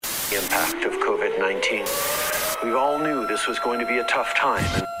the impact of COVID-19. We all knew this was going to be a tough time.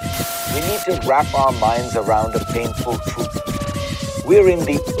 We need to wrap our minds around a painful truth. We're in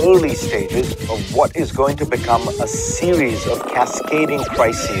the early stages of what is going to become a series of cascading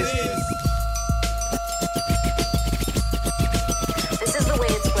crises. This is the way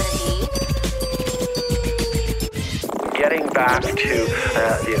it's going to be. Getting back to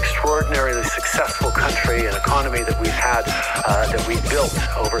the extraordinarily successful country and economy that we've had, that we've built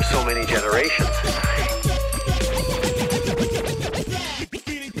over so many generations.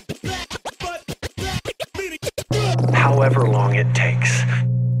 However long it takes.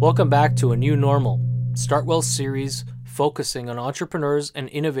 Welcome back to A New Normal, Startwell's series focusing on entrepreneurs and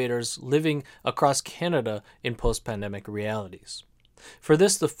innovators living across Canada in post-pandemic realities. For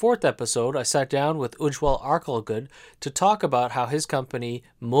this, the fourth episode, I sat down with Ujwal Arkalgud to talk about how his company,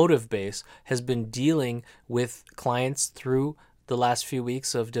 MotiveBase, has been dealing with clients through the last few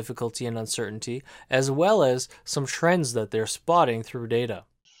weeks of difficulty and uncertainty, as well as some trends that they're spotting through data.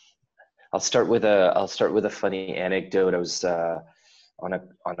 I'll start with a funny anecdote. I was on a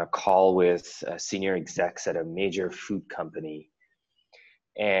call with senior execs at a major food company,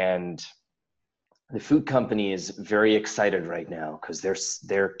 and the food company is very excited right now because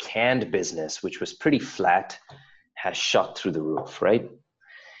their canned business, which was pretty flat, has shot through the roof, right?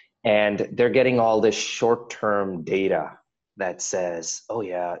 And they're getting all this short-term data that says, oh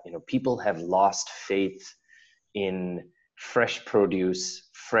yeah, people have lost faith in fresh produce,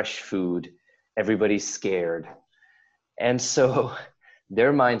 fresh food, everybody's scared. And so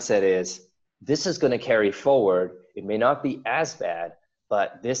their mindset is, this is going to carry forward. It may not be as bad,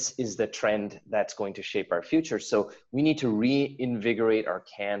 but this is the trend that's going to shape our future. So we need to reinvigorate our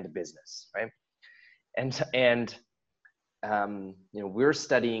canned business, right? And we're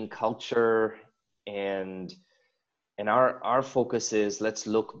studying culture, and our focus is, let's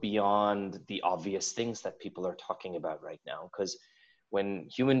look beyond the obvious things that people are talking about right now. Because when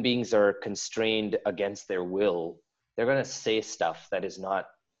human beings are constrained against their will, they're going to say stuff that is not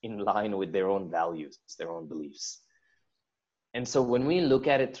in line with their own values, their own beliefs. And so when we look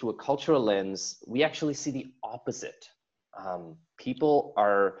at it through a cultural lens, we actually see the opposite. People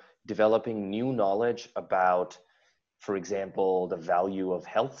are developing new knowledge about, for example, the value of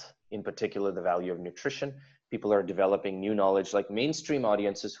health, in particular, the value of nutrition. People are developing new knowledge, like mainstream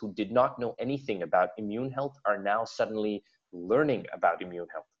audiences who did not know anything about immune health are now suddenly learning about immune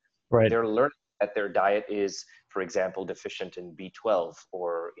health. Right. They're learning that their diet is, for example, deficient in B12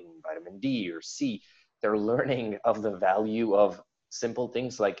 or in vitamin D or C. They're learning of the value of simple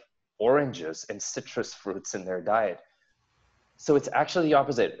things like oranges and citrus fruits in their diet. So it's actually the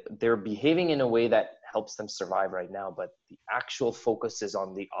opposite. They're behaving in a way that helps them survive right now, but the actual focus is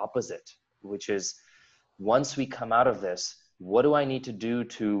on the opposite, which is, once we come out of this, what do I need to do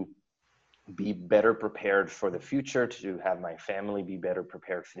to be better prepared for the future, to have my family be better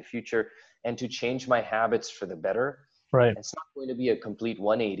prepared for the future, and to change my habits for the better? Right. It's not going to be a complete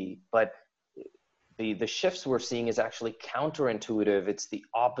 180, but the shifts we're seeing is actually counterintuitive. It's the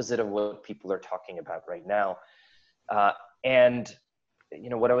opposite of what people are talking about right now. And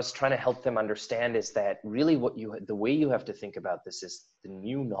what I was trying to help them understand is that really the way you have to think about this is the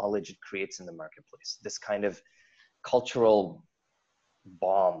new knowledge it creates in the marketplace, this kind of cultural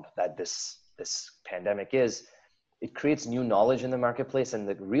bomb that this pandemic is. It creates new knowledge in the marketplace, and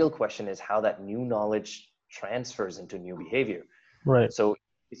the real question is how that new knowledge transfers into new behavior. Right. So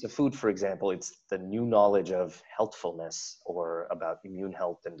it's a food, for example, it's the new knowledge of healthfulness, or about immune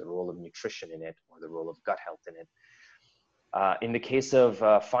health and the role of nutrition in it, or the role of gut health in it. In the case of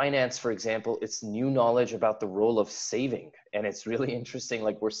finance, for example, it's new knowledge about the role of saving. And it's really interesting,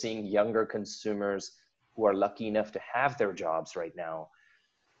 like we're seeing younger consumers who are lucky enough to have their jobs right now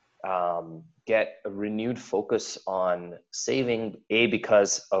get a renewed focus on saving,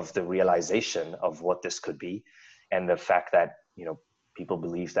 because of the realization of what this could be, and the fact that, people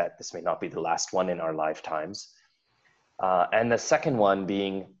believe that this may not be the last one in our lifetimes. And the second one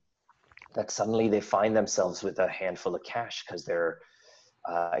being that suddenly they find themselves with a handful of cash because their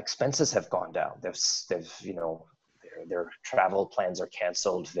expenses have gone down. Their travel plans are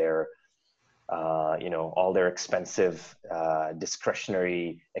canceled. All their expensive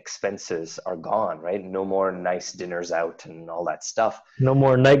discretionary expenses are gone, right? No more nice dinners out and all that stuff. No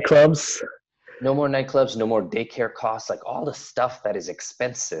more nightclubs. No more nightclubs, no more daycare costs. Like all the stuff that is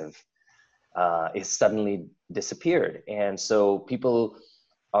expensive is suddenly disappeared. And so people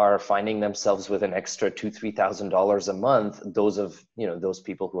are finding themselves with an extra $2,000-$3,000 a month. Those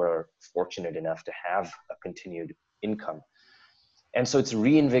people who are fortunate enough to have a continued income. And so it's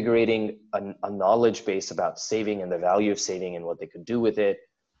reinvigorating a knowledge base about saving and the value of saving and what they could do with it.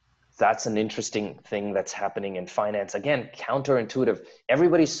 that's an interesting thing that's happening in finance. Again, counterintuitive.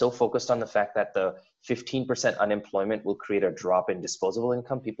 Everybody's so focused on the fact that the 15% unemployment will create a drop in disposable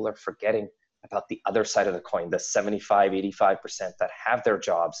income. People are forgetting about the other side of the coin, the 75, 85% that have their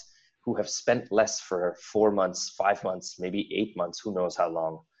jobs, who have spent less for 4 months, 5 months, maybe 8 months, who knows how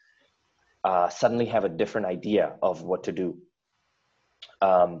long, suddenly have a different idea of what to do.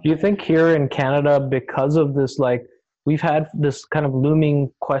 Do you think here in Canada, because of this, like we've had this kind of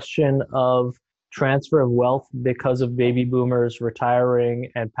looming question of transfer of wealth because of baby boomers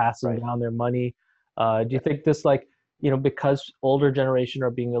retiring and passing Right. down their money? Do you think this, like, because older generation are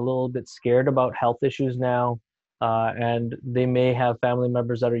being a little bit scared about health issues now, and they may have family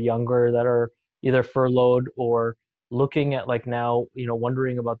members that are younger that are either furloughed or looking at, like, now,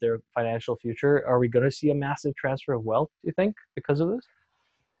 wondering about their financial future? Are we going to see a massive transfer of wealth, do you think, because of this?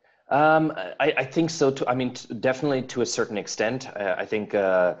 I think so too. I mean, definitely to a certain extent. I think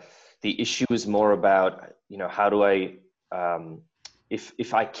the issue is more about, how do I,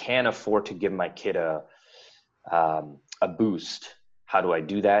 if I can afford to give my kid a boost, how do I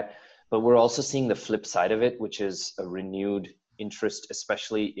do that? But we're also seeing the flip side of it, which is a renewed interest,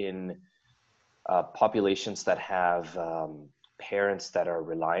 especially in populations that have parents that are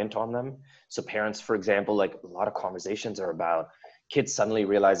reliant on them. So parents, for example, like a lot of conversations are about kids suddenly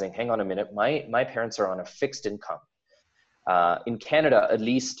realizing, hang on a minute, my parents are on a fixed income. In Canada, at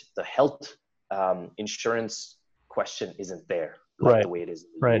least, the health insurance question isn't there like Right. the way it is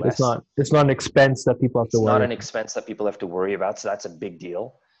in the Right. US. It's not an expense that people have to It's not worry an expense that people have to worry about, so that's a big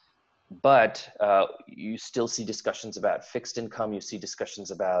deal. But you still see discussions about fixed income. You see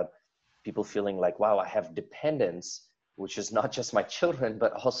discussions about people feeling like, wow, I have dependents, which is not just my children,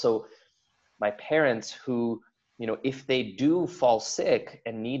 but also my parents who, if they do fall sick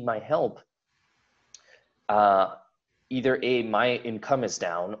and need my help, either A, my income is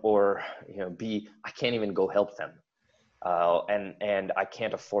down, or B, I can't even go help them. And I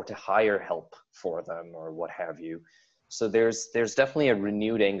can't afford to hire help for them or what have you. So there's definitely a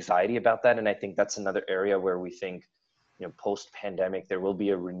renewed anxiety about that. And I think that's another area where we think, post-pandemic, there will be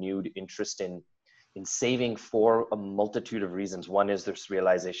a renewed interest in saving for a multitude of reasons. One is this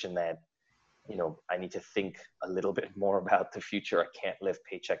realization that, I need to think a little bit more about the future. I can't live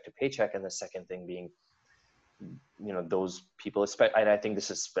paycheck to paycheck. And the second thing being, those people, and I think this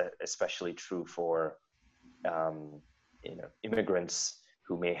is especially true for, immigrants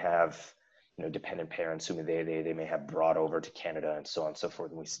who may have, dependent parents whom they may have brought over to Canada and so on and so forth.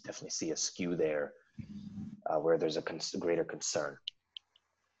 And we definitely see a skew there where there's a greater concern.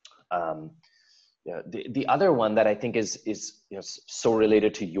 The other one that I think is so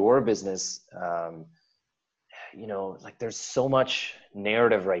related to your business, like there's so much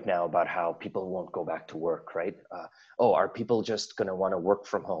narrative right now about how people won't go back to work, right? Are people just going to want to work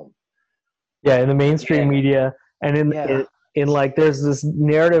from home? Yeah, in the mainstream media, and in like there's this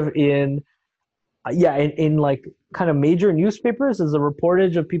narrative in like kind of major newspapers. There's a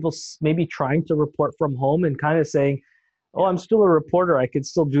reportage of people maybe trying to report from home and kind of saying, "Oh, I'm still a reporter. I could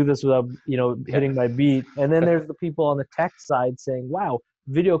still do this without hitting my beat." And then there's the people on the tech side saying, "Wow,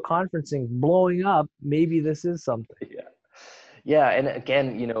 video conferencing blowing up. Maybe this is something." Yeah, and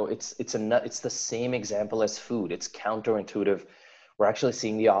again, it's the same example as food. It's counterintuitive. We're actually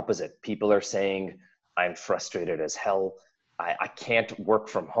seeing the opposite. People are saying, I'm frustrated as hell. I can't work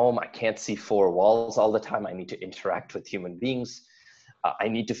from home. I can't see four walls all the time. I need to interact with human beings. I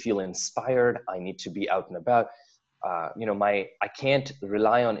need to feel inspired. I need to be out and about. I can't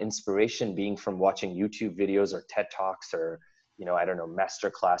rely on inspiration being from watching YouTube videos or TED Talks or, I don't know,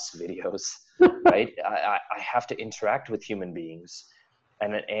 masterclass videos, right? I have to interact with human beings.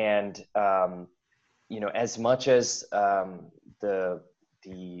 And as much as the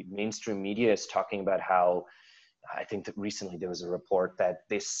mainstream media is talking about how, I think that recently there was a report that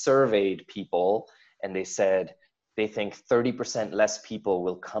they surveyed people and they said they think 30% less people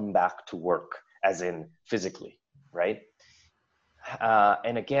will come back to work, as in physically, right?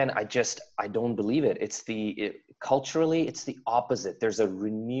 And again, I don't believe it. Culturally, it's the opposite. There's a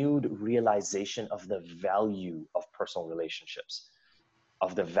renewed realization of the value of personal relationships,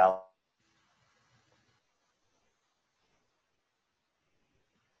 of the value.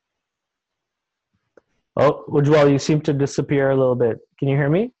 Oh, Ujwal, you seem to disappear a little bit. Can you hear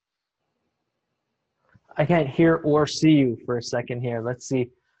me? I can't hear or see you for a second here. Let's see.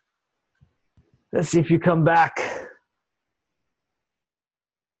 Let's see if you come back.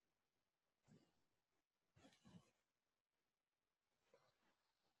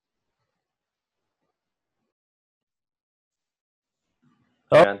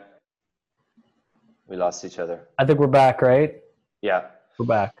 Oh, We lost each other. I think we're back, right? Yeah. We're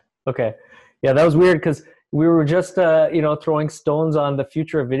back. Okay. Yeah, that was weird because we were just, throwing stones on the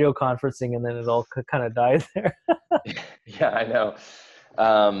future of video conferencing, and then it all kind of died there. Yeah, I know.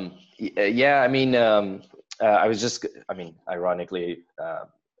 Yeah, I mean, ironically,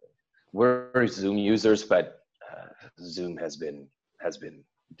 we're Zoom users, but Zoom has been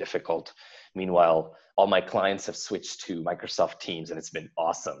difficult. Meanwhile, all my clients have switched to Microsoft Teams, and it's been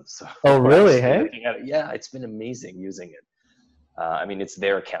awesome. So Oh, we're really? actually Hey? looking at it. Yeah, it's been amazing using it. I mean, it's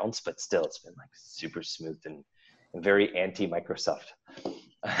their accounts, but still, it's been like super smooth and very anti-Microsoft.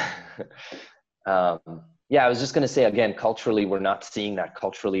 um, yeah, I was just going to say again, culturally, we're not seeing that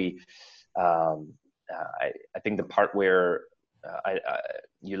culturally. I think the part where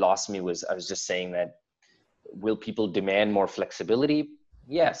you lost me was I was just saying that will people demand more flexibility?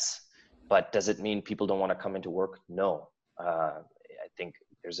 Yes, but does it mean people don't want to come into work? No. I think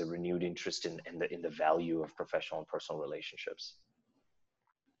there's a renewed interest in the value of professional and personal relationships.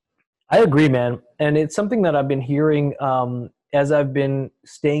 I agree, man. And it's something that I've been hearing as I've been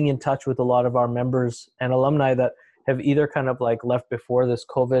staying in touch with a lot of our members and alumni that have either kind of like left before this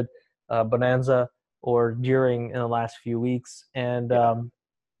COVID bonanza or during in the last few weeks. And, Yeah,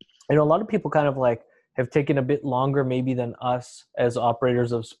 a lot of people kind of like have taken a bit longer maybe than us as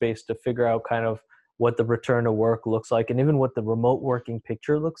operators of space to figure out kind of what the return to work looks like and even what the remote working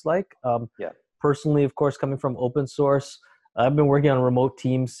picture looks like. yeah, Personally, of course, coming from open source, I've been working on remote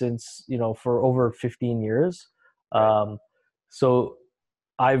teams since, for over 15 years. right, Um, so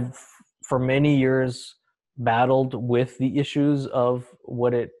I've, for many years, battled with the issues of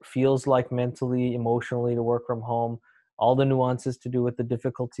what it feels like mentally, emotionally to work from home, all the nuances to do with the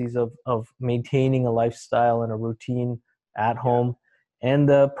difficulties of maintaining a lifestyle and a routine at yeah, home, and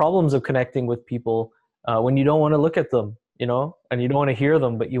the problems of connecting with people when you don't want to look at them, and you don't want to hear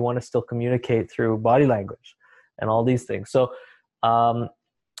them, but you want to still communicate through body language and all these things. So,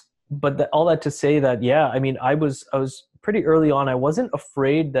 but all that to say that, yeah, I mean, I was pretty early on. I wasn't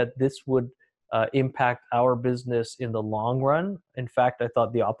afraid that this would impact our business in the long run. In fact, I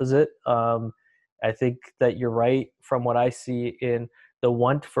thought the opposite. I think that you're right from what I see in the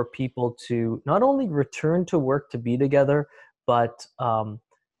want for people to not only return to work to be together, but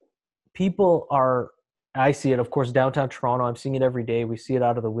people are, I see it, of course, downtown Toronto. I'm seeing it every day. We see it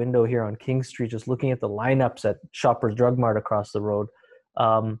out of the window here on King Street, just looking at the lineups at Shoppers Drug Mart across the road.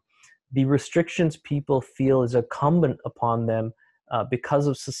 The restrictions people feel is incumbent upon them because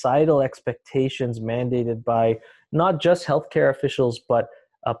of societal expectations mandated by not just healthcare officials, but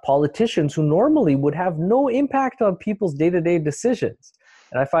politicians who normally would have no impact on people's day-to-day decisions.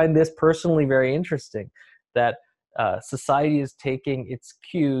 And I find this personally very interesting that society is taking its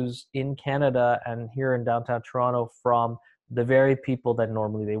cues in Canada and here in downtown Toronto from the very people that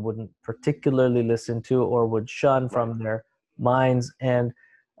normally they wouldn't particularly listen to or would shun right, from their minds. And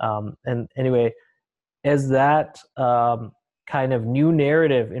anyway, as that kind of new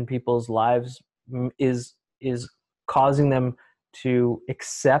narrative in people's lives is causing them to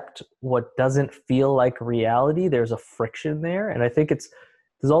accept what doesn't feel like reality, there's a friction there. And I think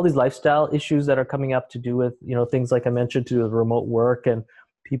there's all these lifestyle issues that are coming up to do with, things like I mentioned, to do with remote work and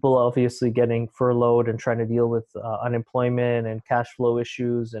people obviously getting furloughed and trying to deal with unemployment and cash flow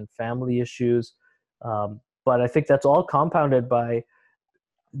issues and family issues. But I think that's all compounded by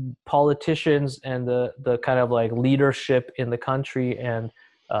politicians and the kind of like leadership in the country and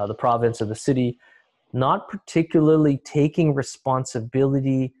the province and the city not particularly taking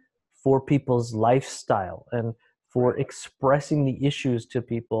responsibility for people's lifestyle and for right, expressing the issues to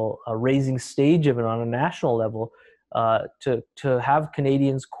people, raising stage of it on a national level, to have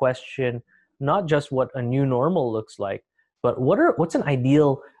Canadians question not just what a new normal looks like, but what's an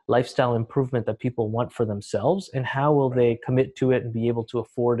ideal lifestyle improvement that people want for themselves, and how will right. they commit to it and be able to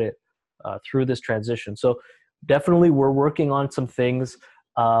afford it through this transition. So definitely we're working on some things.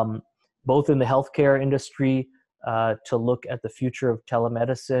 Both in the healthcare industry to look at the future of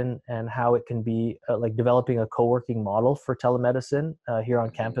telemedicine and how it can be like developing a co-working model for telemedicine here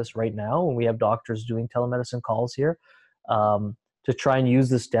on campus right now. And we have doctors doing telemedicine calls here to try and use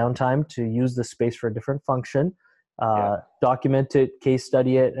this downtime to use the space for a different function, Yeah, document it, case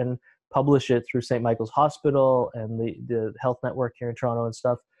study it, and publish it through St. Michael's Hospital and the health network here in Toronto and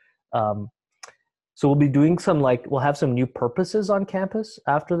stuff. So we'll be doing we'll have some new purposes on campus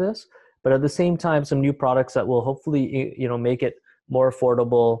after this, but at the same time, some new products that will hopefully, make it more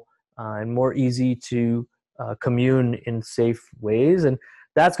affordable and more easy to commune in safe ways. And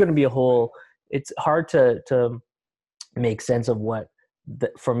that's going to be it's hard to make sense of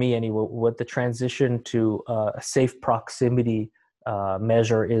for me anyway, what the transition to a safe proximity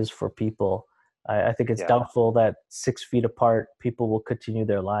measure is for people. I think it's Yeah. doubtful that 6 feet apart, people will continue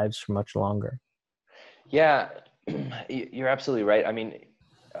their lives for much longer. Yeah, you're absolutely right. I mean,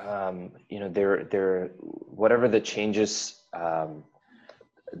 whatever the changes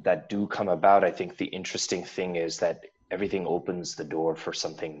that do come about, I think the interesting thing is that everything opens the door for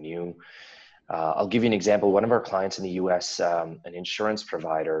something new. I'll give you an example. One of our clients in the US, an insurance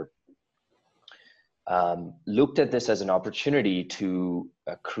provider, looked at this as an opportunity to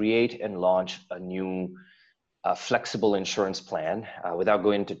create and launch a new flexible insurance plan. Without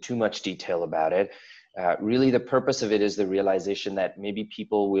going into too much detail about it, really the purpose of it is the realization that maybe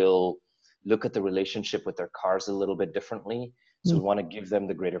people will look at the relationship with their cars a little bit differently. So we want to give them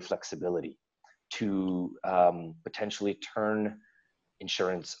the greater flexibility to potentially turn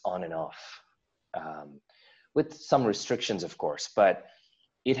insurance on and off, with some restrictions, of course, but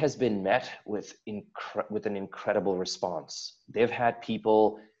it has been met with an incredible response. They've had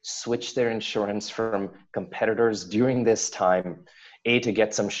people switch their insurance from competitors during this time, A, to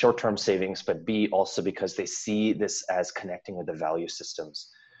get some short-term savings, but B, also because they see this as connecting with the value systems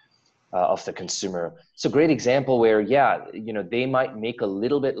of the consumer. It's a great example where, they might make a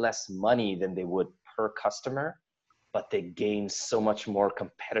little bit less money than they would per customer, but they gain so much more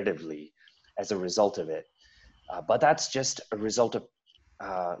competitively as a result of it. But that's just a result of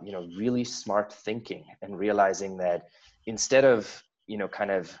really smart thinking and realizing that instead of,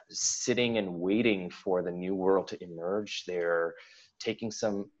 kind of sitting and waiting for the new world to emerge, they're taking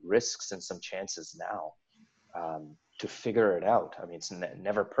some risks and some chances now to figure it out. I mean, it's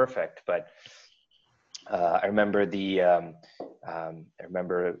never perfect, but I remember I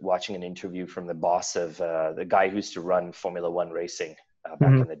remember watching an interview from the boss of the guy who used to run Formula One racing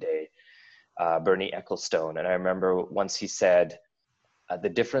back in the day, Bernie Ecclestone. And I remember once he said, the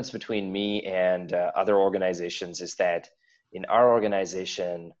difference between me and other organizations is that in our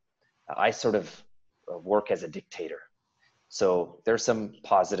organization, I sort of work as a dictator. So there's some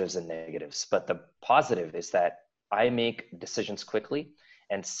positives and negatives, but the positive is that I make decisions quickly,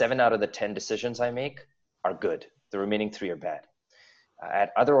 and 7 out of the 10 decisions I make are good. The remaining 3 are bad.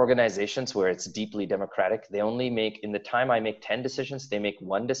 At other organizations where it's deeply democratic, they only make, in the time I make 10 decisions, they make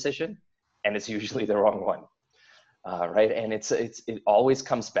 1 decision, and it's usually the wrong one. Right, and it always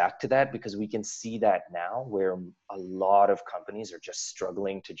comes back to that, because we can see that now where a lot of companies are just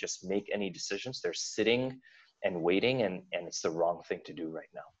struggling to just make any decisions. They're sitting and waiting, and it's the wrong thing to do right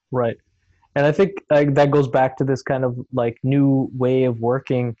now. Right. And I think that goes back to this kind of like new way of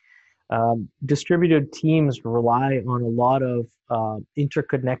working. Distributed teams rely on a lot of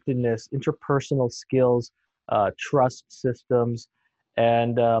interconnectedness, interpersonal skills, trust systems.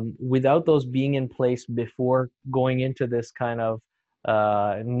 And without those being in place before going into this kind of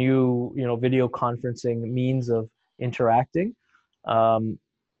new, video conferencing means of interacting,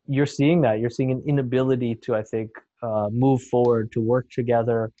 you're seeing that. You're seeing an inability to, I think, move forward, to work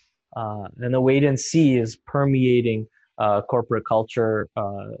together. And the wait and see is permeating corporate culture.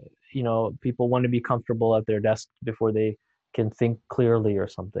 People want to be comfortable at their desk before they can think clearly or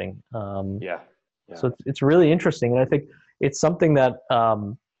something. Yeah. So it's really interesting. And I think it's something that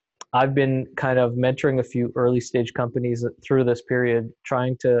I've been kind of mentoring a few early stage companies through this period,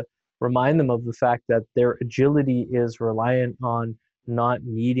 trying to remind them of the fact that their agility is reliant on not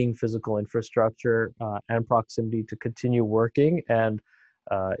needing physical infrastructure and proximity to continue working. And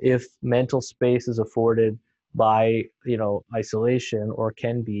if mental space is afforded by, isolation, or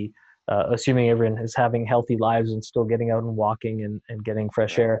can be, assuming everyone is having healthy lives and still getting out and walking and getting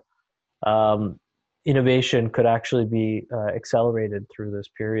fresh air, innovation could actually be accelerated through this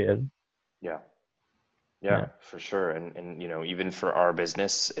period. Yeah, for sure. And even for our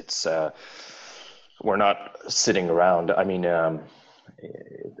business, it's we're not sitting around. I mean,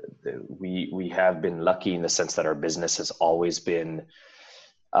 we have been lucky in the sense that our business has always been,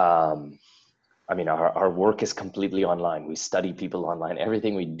 our work is completely online. We study people online.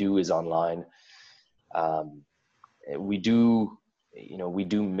 Everything we do is online. We do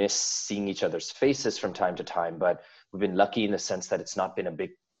miss seeing each other's faces from time to time, but we've been lucky in the sense that it's not been a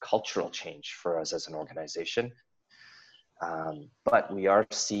big cultural change for us as an organization. But we are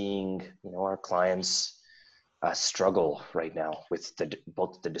seeing, our clients struggle right now with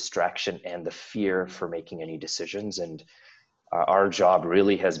both the distraction and the fear for making any decisions. And our job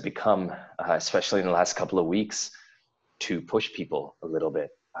really has become, especially in the last couple of weeks, to push people a little bit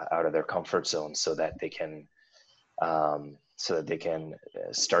out of their comfort zone so that they can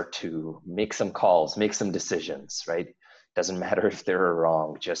start to make some calls, make some decisions, right? Doesn't matter if they're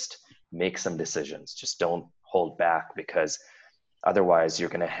wrong, just make some decisions. Just don't hold back, because otherwise you're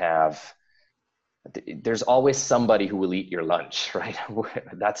going to have there's always somebody who will eat your lunch, right?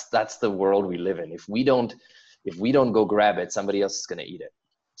 That's the world we live in. If we don't go grab it, somebody else is going to eat it.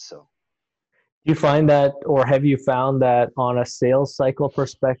 So Do you find that, or have you found that on a sales cycle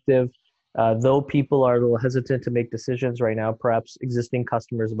perspective, though people are a little hesitant to make decisions right now, perhaps existing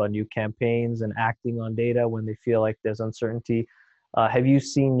customers about new campaigns and acting on data when they feel like there's uncertainty, have you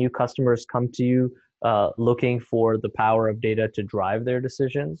seen new customers come to you looking for the power of data to drive their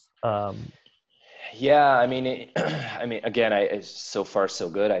decisions? Yeah, I mean, I mean, again, so far so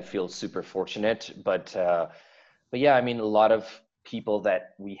good. I feel super fortunate, but yeah, I mean, a lot of people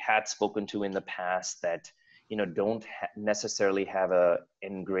that we had spoken to in the past that, you know, don't necessarily have a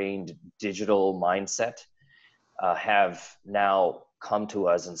ingrained digital mindset, have now come to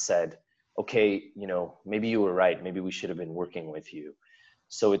us and said, okay, you know, maybe you were right. Maybe we should have been working with you.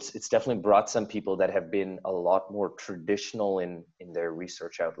 So it's definitely brought some people that have been a lot more traditional in their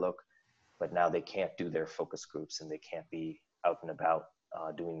research outlook, but now they can't do their focus groups and they can't be out and about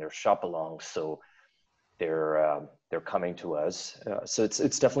doing their shop alongs. So they're coming to us. So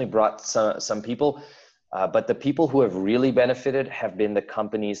it's definitely brought some people, but the people who have really benefited have been the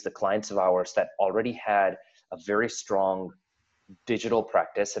companies, the clients of ours that already had a very strong digital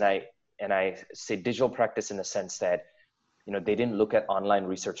practice. And I say digital practice in the sense that, you know, they didn't look at online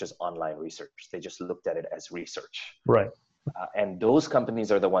research as online research. They just looked at it as research. Right. And those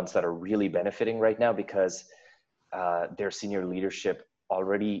companies are the ones that are really benefiting right now because their senior leadership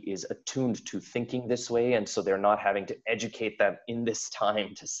already is attuned to thinking this way. And so they're not having to educate them in this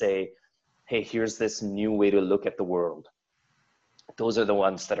time to say, hey, here's this new way to look at the world. Those are the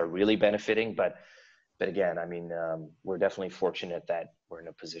ones that are really benefiting. But again, I mean, we're definitely fortunate that we're in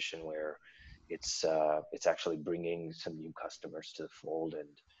a position where it's actually bringing some new customers to the fold and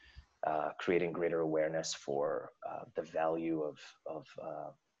creating greater awareness for the value of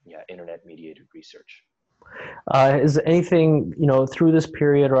internet mediated research. Is anything, you know, through this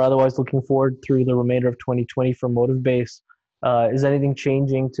period or otherwise looking forward through the remainder of 2020 for MotiveBase, is anything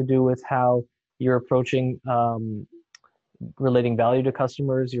changing to do with how you're approaching relating value to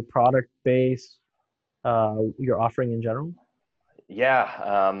customers, your product base, your offering in general?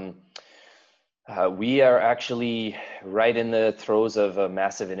 Yeah. We are actually right in the throes of a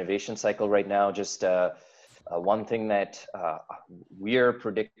massive innovation cycle right now. Just one thing that we're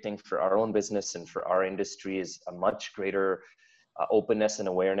predicting for our own business and for our industry is a much greater openness and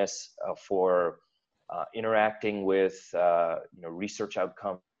awareness for interacting with research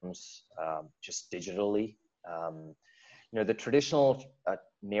outcomes just digitally. You know, the traditional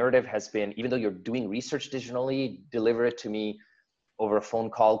narrative has been, even though you're doing research digitally, deliver it to me over a phone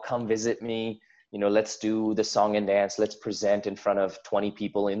call, come visit me, you know, let's do the song and dance, let's present in front of 20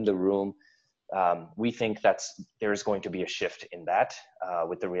 people in the room. We think there's going to be a shift in that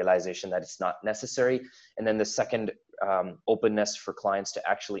with the realization that it's not necessary. And then the second, openness for clients to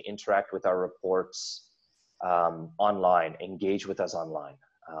actually interact with our reports online, engage with us online.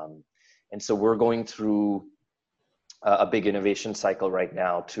 And so we're going through a big innovation cycle right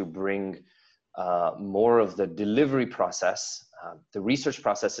now to bring more of the delivery process. The research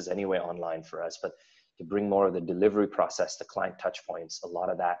process is anyway online for us, but to bring more of the delivery process, the client touch points, a lot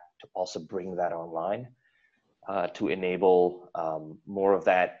of that, to also bring that online, to enable more of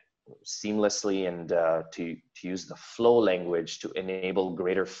that seamlessly and to use the flow language to enable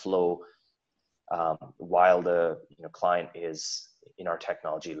greater flow while the client is in our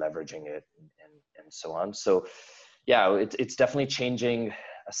technology leveraging it and so on. So yeah, it's definitely changing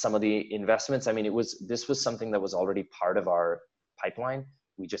some of the investments. I mean, this was something that was already part of our pipeline.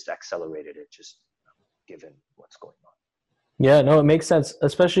 We just accelerated it, just given what's going on. Yeah, no, it makes sense,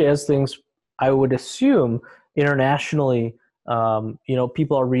 especially as things, I would assume, internationally,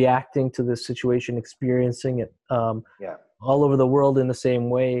 people are reacting to this situation, experiencing it all over the world in the same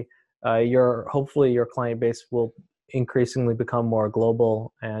way. Hopefully your client base will increasingly become more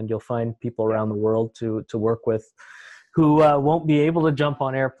global, and you'll find people around the world to work with who won't be able to jump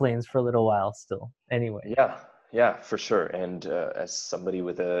on airplanes for a little while still anyway. Yeah, for sure. And as somebody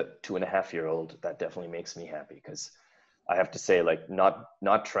with a 2.5-year-old, that definitely makes me happy, because I have to say, like,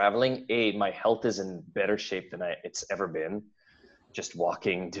 not traveling, my health is in better shape than it's ever been. Just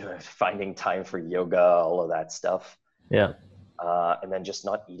walking, finding time for yoga, all of that stuff. Yeah. And then just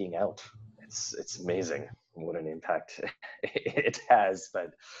not eating out. It's amazing what an impact it has.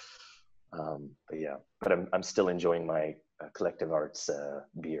 But yeah, but I'm still enjoying my Collective Arts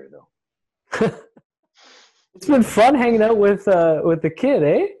beer though. It's been fun hanging out with the kid,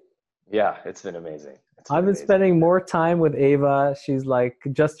 eh? Yeah, it's been amazing. I've been spending more time with Ava. She's like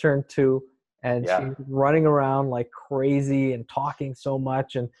just turned 2, and Yeah. she's running around like crazy and talking so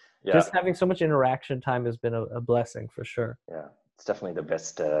much, and Yeah. just having so much interaction time has been a blessing for sure. Yeah. It's definitely the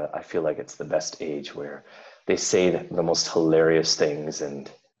best. I feel like it's the best age where they say the most hilarious things.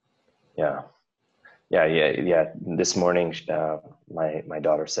 And yeah. Yeah. This morning, my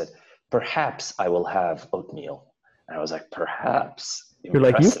daughter said, "Perhaps I will have oatmeal." And I was like, "Perhaps." You're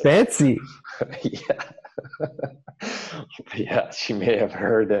like, you Impressive. fancy. Yeah. Yeah, she may have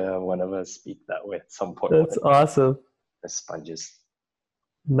heard one of us speak that way at some point. That's awesome. The sponges.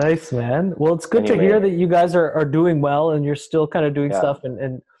 Nice, man. Well, it's good to hear that you guys are doing well, and you're still kind of doing stuff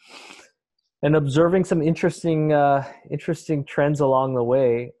and observing some interesting trends along the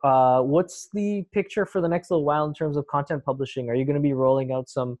way. What's the picture for the next little while in terms of content publishing? Are you going to be rolling out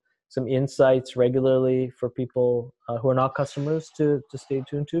some insights regularly for people who are not customers to stay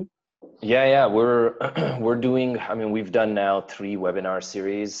tuned to? Yeah, we're doing. I mean, we've done now 3 webinar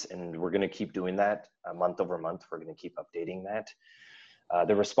series, and we're going to keep doing that month over month. We're going to keep updating that.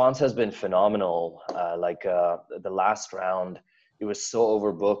 The response has been phenomenal. The last round, it was so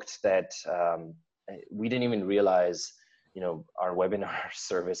overbooked that we didn't even realize, our webinar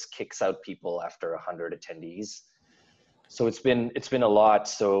service kicks out people after 100 attendees. So it's been a lot.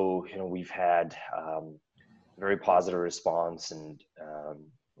 So, we've had very positive response, and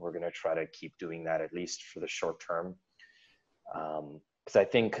we're going to try to keep doing that at least for the short term. Because I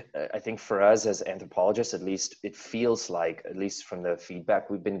think for us as anthropologists, at least it feels like, at least from the feedback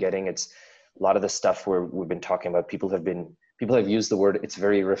we've been getting, it's a lot of the stuff where we've been talking about. People have used the word, it's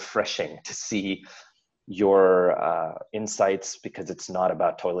very refreshing to see your insights, because it's not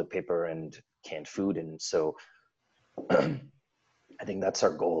about toilet paper and canned food. And so I think that's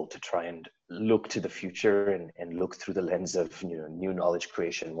our goal, to try and look to the future and look through the lens of new knowledge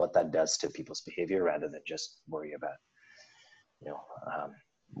creation, what that does to people's behavior, rather than just worry about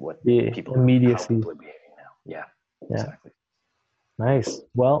what people immediacy. how people are behaving now. Yeah, exactly. Nice.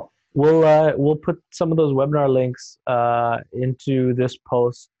 Well, we'll put some of those webinar links into this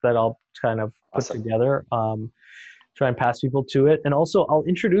post that I'll kind of put together. Try and pass people to it, and also I'll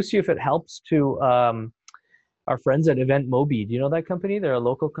introduce you, if it helps, to our friends at Event Mobi. Do you know that company? They're a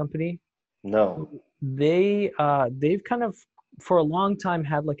local company. No. They've kind of for a long time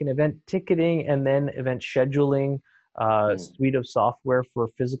had like an event ticketing and then event scheduling suite of software for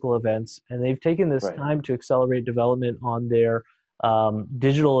physical events, and they've taken this time to accelerate development on their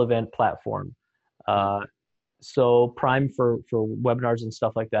digital event platform. So prime for webinars and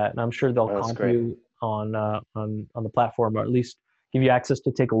stuff like that. And I'm sure they'll comp you on the platform, or at least give you access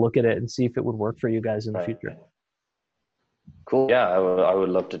to take a look at it and see if it would work for you guys in the future. Cool. Yeah, I would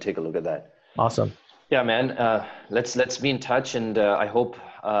love to take a look at that. Awesome. Yeah, man. Let's be in touch, and I hope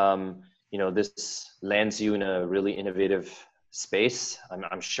this lands you in a really innovative space.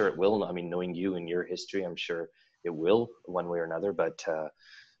 I'm sure it will. I mean, knowing you and your history, I'm sure it will, one way or another. But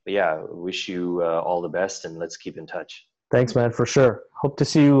yeah, wish you all the best, and let's keep in touch. Thanks, man, for sure. Hope to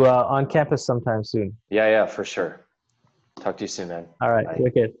see you on campus sometime soon. Yeah, for sure. Talk to you soon, man. All right. Bye.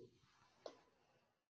 Wicked.